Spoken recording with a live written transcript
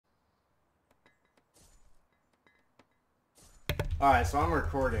Alright, so I'm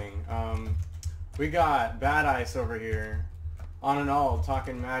recording. We got Badice over here on an alt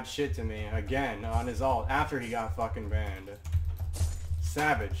talking mad shit to me again on his alt after he got fucking banned.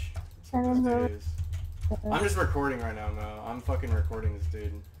 Savage. That's what this dude is. I'm just recording right now, Mo. I'm fucking recording this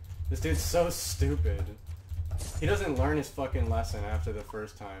dude. This dude's so stupid. He doesn't learn his fucking lesson after the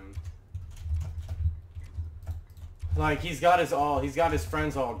first time. Like, he's got his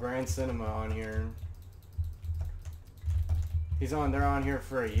friends all Grand Cinema on here. They're on here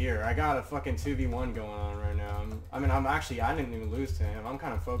for a year. I got a fucking 2v1 going on right now. I didn't even lose to him. I'm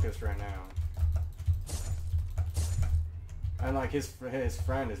kind of focused right now. And like, his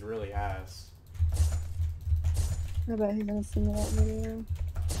friend is really ass. I bet he's gonna send me that video.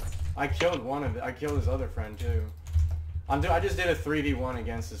 I killed his other friend too. I just did a 3v1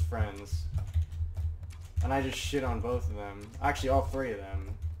 against his friends. And I just shit on both of them. Actually, all three of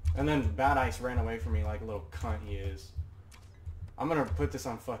them. And then Badice ran away from me like a little cunt he is. I'm gonna put this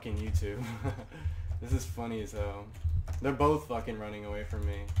on fucking YouTube. This is funny as hell. They're both fucking running away from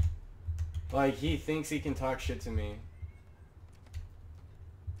me. Like, he thinks he can talk shit to me.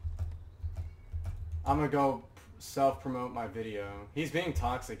 I'm gonna go self-promote my video. He's being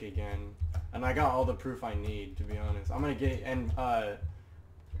toxic again. And I got all the proof I need, to be honest. I'm gonna get... And,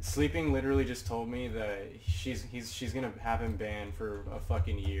 Sleeping literally just told me that she's gonna have him banned for a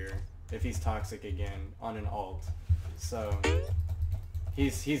fucking year if he's toxic again on an alt. So...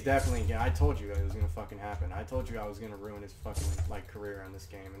 He's definitely... I told you it was gonna fucking happen. I told you I was gonna ruin his fucking, like, career on this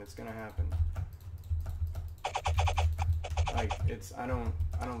game, and it's gonna happen. Like, I don't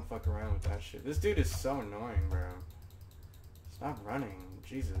fuck around with that shit. This dude is so annoying, bro. Stop running.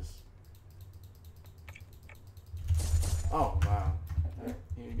 Jesus. Oh, wow.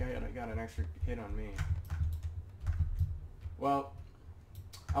 He got an extra hit on me. Well...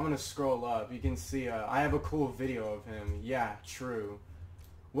 I'm gonna scroll up. You can see, I have a cool video of him. Yeah, true.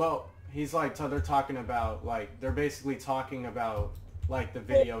 Well, he's like, they're talking about, like, they're basically talking about, like, the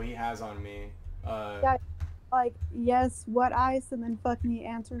video he has on me. Yeah, like, yes, what ice, and then fucking he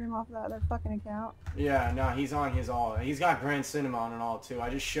answered him off the other fucking account. Yeah, no, he's on his alt. He's got Grand Cinema on an alt, too. I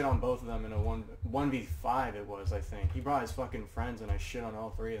just shit on both of them in a 1v5 it was, I think. He brought his fucking friends, and I shit on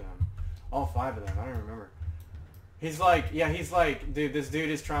all three of them. All five of them, I don't remember. He's like, dude, this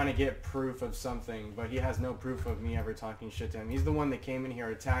dude is trying to get proof of something, but he has no proof of me ever talking shit to him. He's the one that came in here,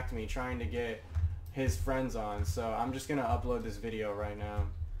 attacked me, trying to get his friends on, so I'm just gonna upload this video right now.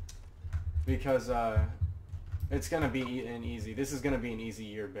 Because, it's gonna be this is gonna be an easy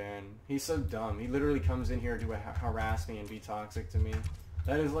year ban. He's so dumb. He literally comes in here to harass me and be toxic to me.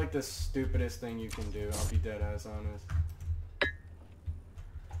 That is like the stupidest thing you can do, I'll be dead ass honest.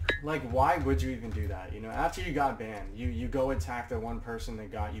 Like, why would you even do that? You know, after you got banned, you go attack the one person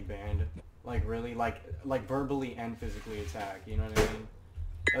that got you banned. Like, really? Like verbally and physically attack, you know what I mean?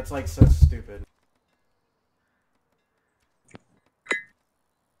 That's, like, so stupid.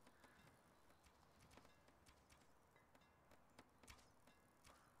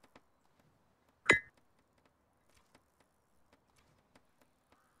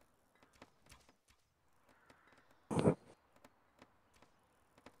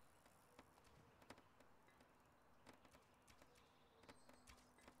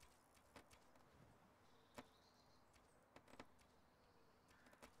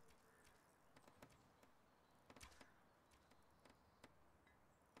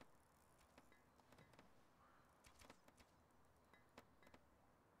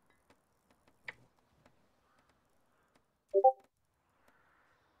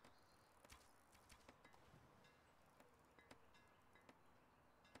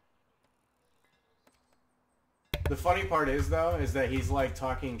 The funny part is, though, is that he's, like,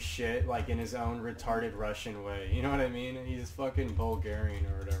 talking shit, like, in his own retarded Russian way. You know what I mean? He's fucking Bulgarian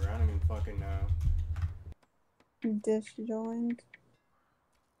or whatever. I don't even fucking know. Dish joined.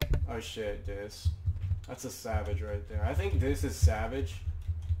 Oh shit, Dis. That's a savage right there. I think Dis is savage.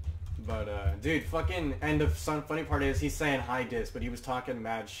 But, dude, fucking... And the funny part is, he's saying hi, Dis, but he was talking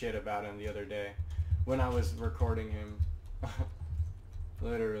mad shit about him the other day. When I was recording him.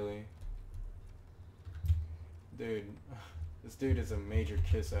 Literally. Dude, this dude is a major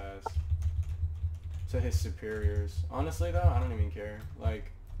kiss ass to his superiors. Honestly though, I don't even care.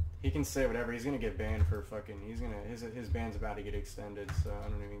 Like, he can say whatever. He's gonna get banned for fucking. His ban's about to get extended, so I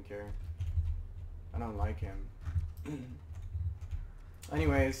don't even care. I don't like him.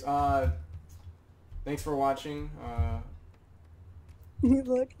 Anyways, thanks for watching. You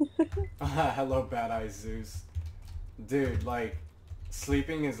look. Hello, Bad Eyes Zeus. Dude, like.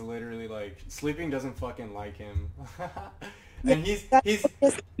 Sleeping is literally like... Sleeping doesn't fucking like him. And he's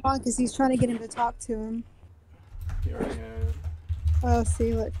because he's trying to get him to talk to him. He already has. Oh,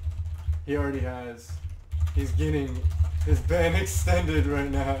 see, look. He already has. He's getting his ban extended right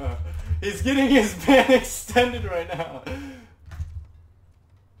now. He's getting his ban extended right now.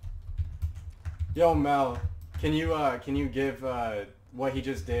 Yo, Mel, can you give what he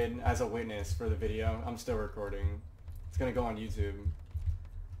just did as a witness for the video? I'm still recording. It's gonna go on YouTube.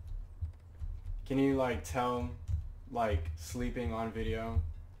 Can you like tell, like sleeping on video,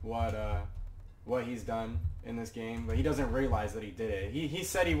 what he's done in this game? But he doesn't realize that he did it. He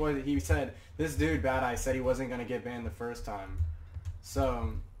said he said this dude Badice said he wasn't gonna get banned the first time.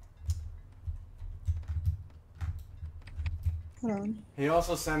 So Hold on. he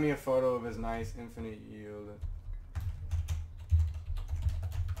also sent me a photo of his nice infinite yield.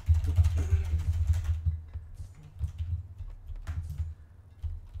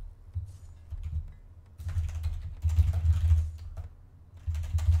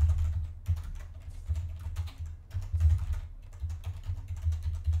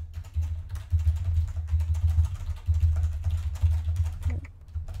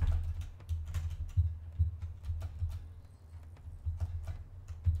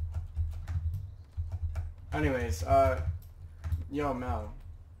 Anyways, yo, Mel.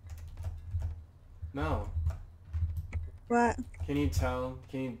 Mel, What? can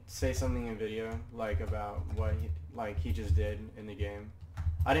you say something in video, like, about what he just did in the game?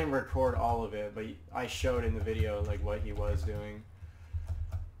 I didn't record all of it, but I showed in the video, like, what he was doing.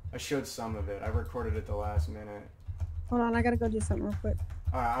 I showed some of it. I recorded it the last minute. Hold on, I gotta go do something real quick.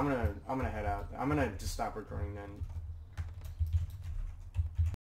 Alright, I'm gonna head out. I'm gonna just stop recording then.